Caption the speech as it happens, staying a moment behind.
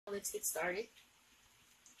let's get started.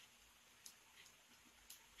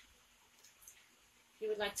 If you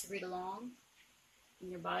would like to read along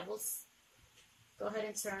in your Bibles, go ahead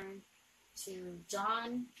and turn to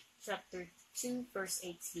John chapter 2, verse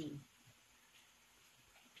 18.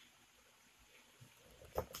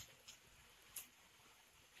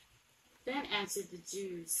 Then answered the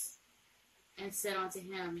Jews and said unto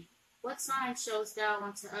him, What sign showest thou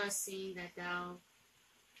unto us, seeing that thou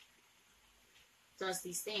dost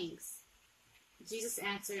these things? Jesus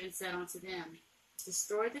answered and said unto them,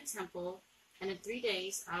 Destroy the temple, and in 3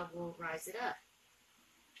 days I will rise it up.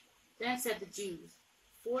 Then said the Jews,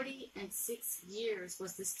 46 years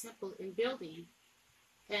was this temple in building,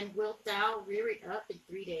 and wilt thou rear it up in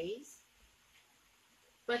 3 days?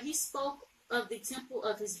 But he spoke of the temple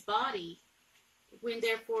of his body. When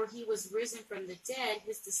therefore he was risen from the dead,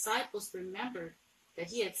 his disciples remembered that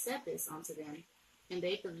he had said this unto them, and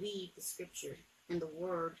they believed the scripture and the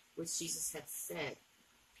word which Jesus had said.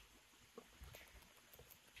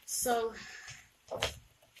 So,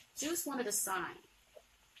 Jews wanted a sign.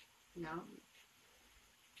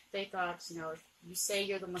 They thought, if you say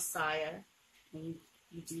you're the Messiah and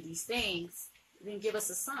you do these things, then give us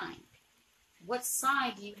a sign. What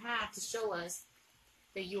sign do you have to show us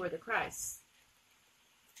that you are the Christ?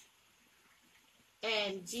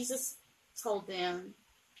 And Jesus told them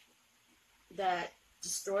that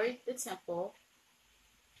destroy the temple,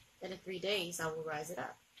 and in 3 days I will rise it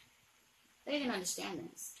up. They didn't understand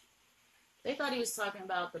this. They thought he was talking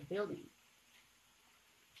about the building.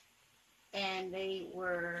 And they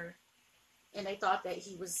thought that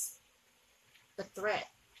he was a threat.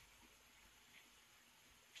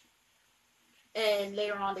 And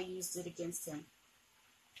later on they used it against him.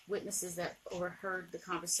 Witnesses that overheard the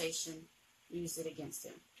conversation used it against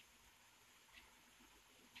him.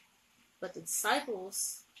 But the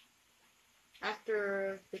disciples,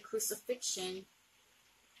 after the crucifixion,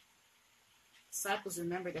 disciples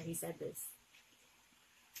remembered that he said this.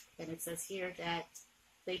 And it says here that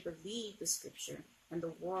they believed the scripture and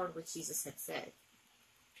the word which Jesus had said.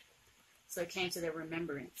 So it came to their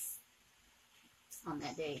remembrance on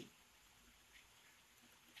that day.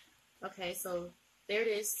 Okay, so there it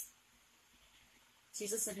is.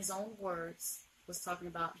 Jesus, in his own words, was talking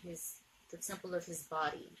about the temple of his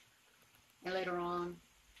body. And later on,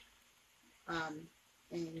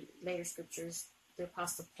 in later scriptures, the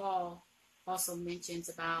Apostle Paul also mentions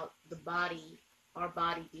about the body, our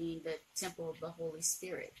body being the temple of the Holy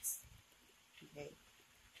Spirit. Okay.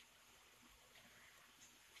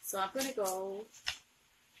 So I'm going to go,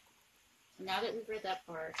 now that we've read that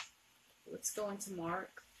part, let's go into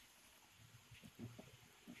Mark.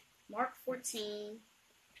 Mark 14,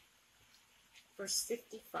 verse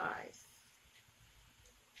 55.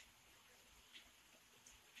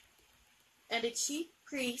 And the chief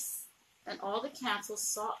priests and all the council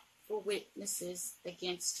sought for witnesses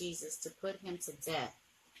against Jesus to put him to death,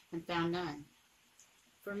 and found none.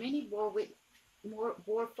 For many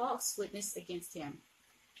bore false witness against him,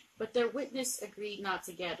 but their witness agreed not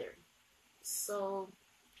together. So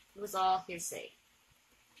it was all hearsay.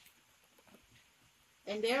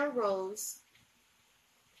 And there arose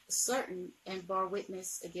certain and bore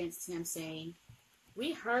witness against him, saying,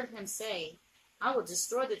 We heard him say, I will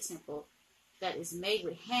destroy the temple that is made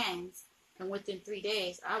with hands, and within 3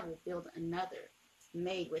 days I will build another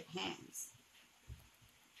made with hands.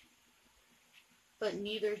 But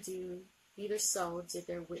neither so did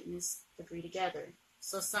their witness agree together.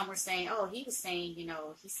 So some were saying, he was saying,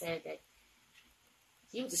 he said that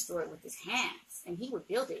he would destroy it with his hands, and he would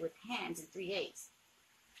build it with hands in 3 days.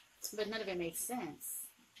 But none of it makes sense.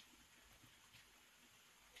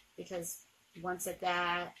 Because one said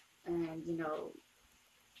that, and,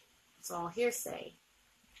 it's all hearsay.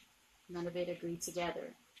 None of it agreed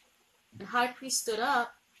together. And the high priest stood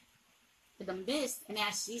up in the midst and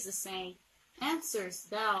asked Jesus, saying, Answerest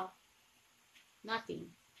thou nothing?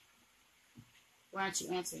 Why aren't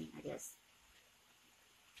you answering, I guess?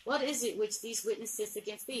 What is it which these witnesses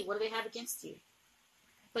against thee? What do they have against you?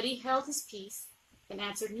 But he held his peace and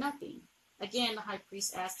answered nothing. Again the high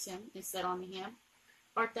priest asked him and said unto him,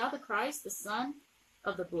 Art thou the Christ, the Son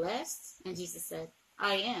of the Blessed? And Jesus said,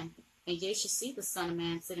 I am. And ye shall see the Son of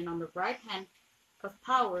Man sitting on the right hand of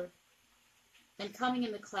power, and coming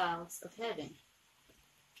in the clouds of heaven.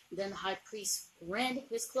 Then the high priest rend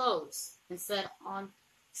his clothes and said,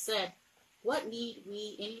 What need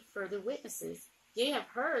we any further witnesses? Ye have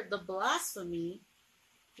heard the blasphemy.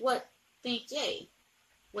 What think ye?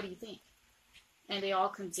 What do you think? And they all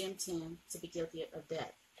condemned him to be guilty of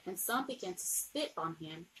death. And some began to spit on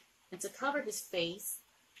him, and to cover his face,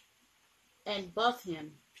 and buff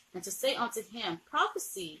him, and to say unto him,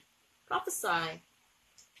 Prophesy, prophesy.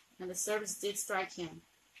 And the servants did strike him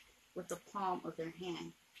with the palm of their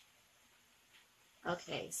hand.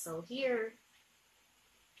 Okay, so here,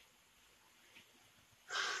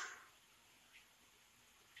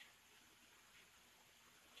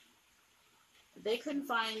 they couldn't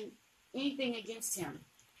find anything against him.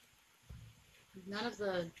 None of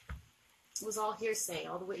the, it was all hearsay,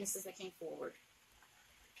 all the witnesses that came forward.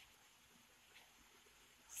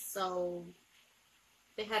 So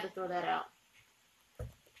they had to throw that out.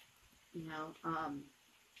 You know,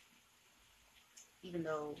 even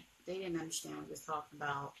though they didn't understand what he was talking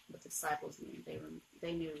about, what the disciples knew.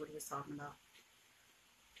 They knew what he was talking about.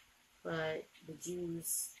 But the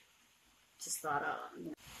Jews just thought, you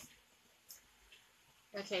know.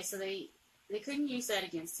 Okay, so they couldn't use that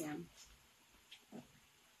against him.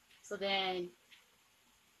 So then,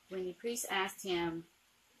 when the priest asked him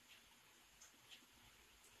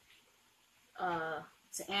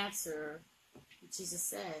to answer, Jesus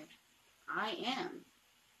said, I am,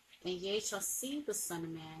 and ye shall see the Son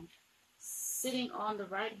of Man sitting on the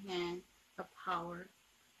right hand of power,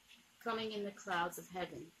 coming in the clouds of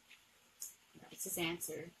heaven. That's his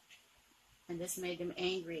answer. And this made them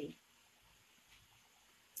angry.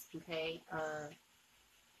 Okay,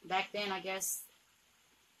 back then, I guess,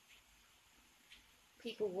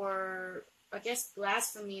 people were, I guess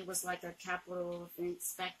blasphemy was like a capital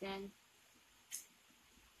offense back then.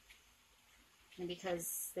 And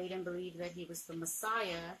because they didn't believe that he was the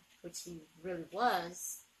Messiah, which he really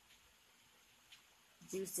was,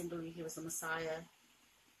 the Jews didn't believe he was the Messiah.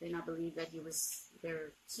 They did not believe that he was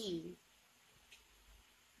their king.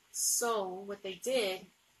 So what they did,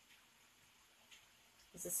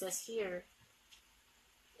 as it says here,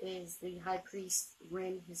 is the high priest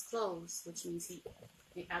rent his clothes, which means he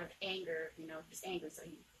out of anger, you know, he's angry, so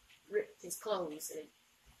he ripped his clothes, and,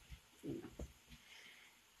 you know.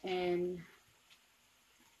 And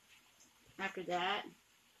after that,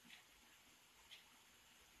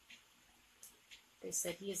 they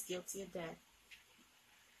said he is guilty of death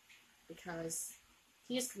because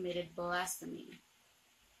he has committed blasphemy.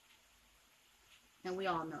 And we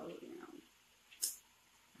all know, you know,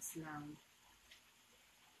 it's known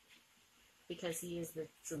because he is the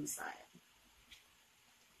true Messiah.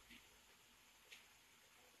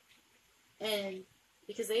 And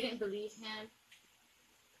because they didn't believe him,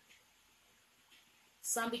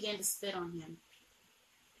 some began to spit on him.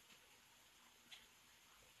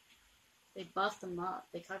 They buffed him up.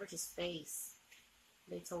 They covered his face.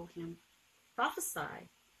 They told him, prophesy.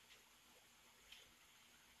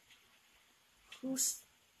 Who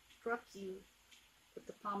struck you with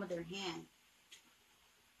the palm of their hand?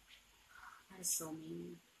 That is so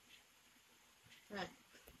mean. That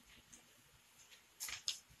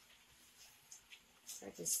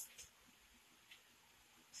just is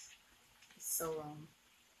so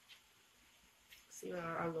see what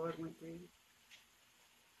our Lord went through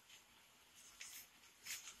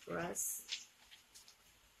for us.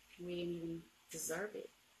 We didn't even deserve it.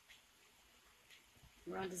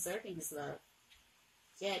 We're undeserving his love.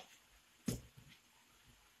 Yet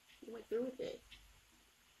he went through with it.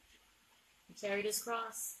 He carried his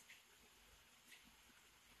cross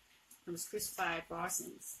and was crucified for our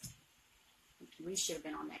sins. We should have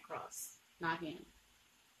been on that cross, not him.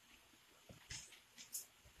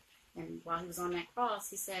 And while he was on that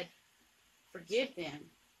cross, he said, forgive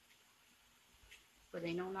them, for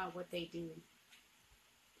they know not what they do.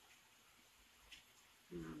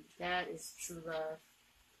 That is true love.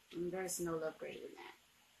 And there is no love greater than that.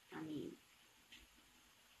 I mean,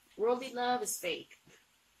 worldly love is fake.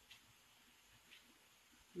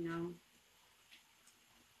 You know,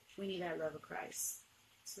 we need that love of Christ.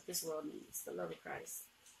 That's what this world needs, the love of Christ.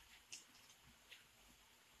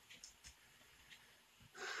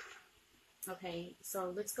 Okay,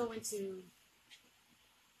 so let's go into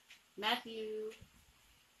Matthew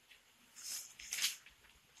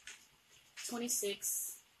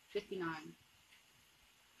 26:59.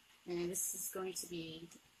 And this is going to be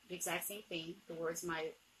the exact same thing. The words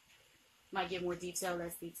might give more detail,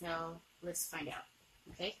 less detail. Let's find out.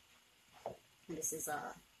 Okay? And this is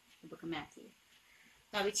the book of Matthew.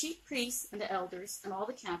 Now the chief priests and the elders and all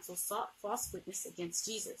the council sought false witness against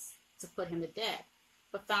Jesus to put him to death,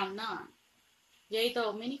 but found none. Yea,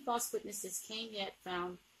 though many false witnesses came, yet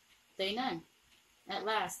found they none. At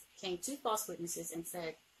last came two false witnesses and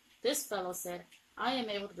said, this fellow said, I am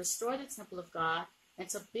able to destroy the temple of God and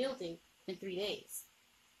to build it in 3 days.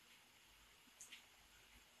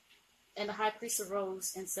 And the high priest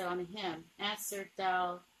arose and said unto him, answered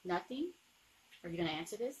thou nothing? Are you going to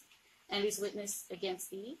answer this? And these witness against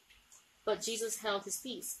thee? But Jesus held his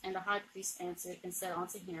peace. And the high priest answered and said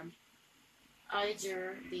unto him, I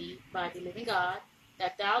adjure thee by the living God,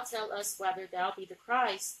 that thou tell us whether thou be the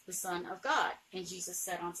Christ, the Son of God. And Jesus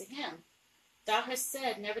said unto him, Thou hast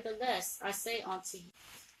said, nevertheless, I say unto you,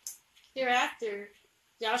 hereafter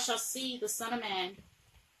thou shalt see the Son of Man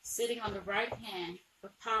sitting on the right hand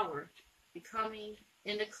of power, and coming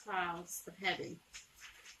in the clouds of heaven.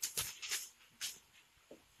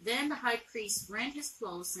 Then the high priest rent his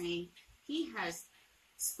clothes, saying, He has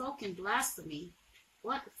spoken blasphemy.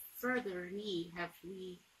 What further need have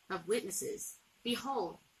we of witnesses?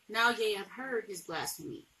 Behold, now ye have heard his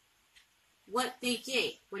blasphemy. What think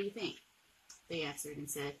ye? What do you think? They answered and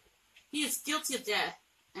said, He is guilty of death.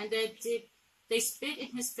 And they spit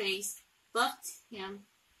in his face, buffed him,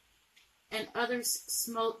 and others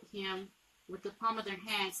smote him with the palm of their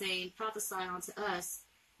hand, saying, Prophesy unto us,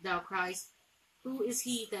 thou Christ. Who is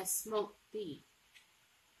he that smote thee?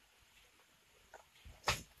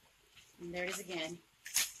 And there it is again.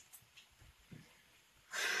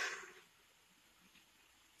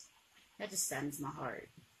 That just saddens my heart.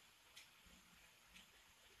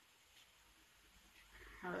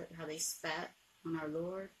 How they spat on our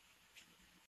Lord.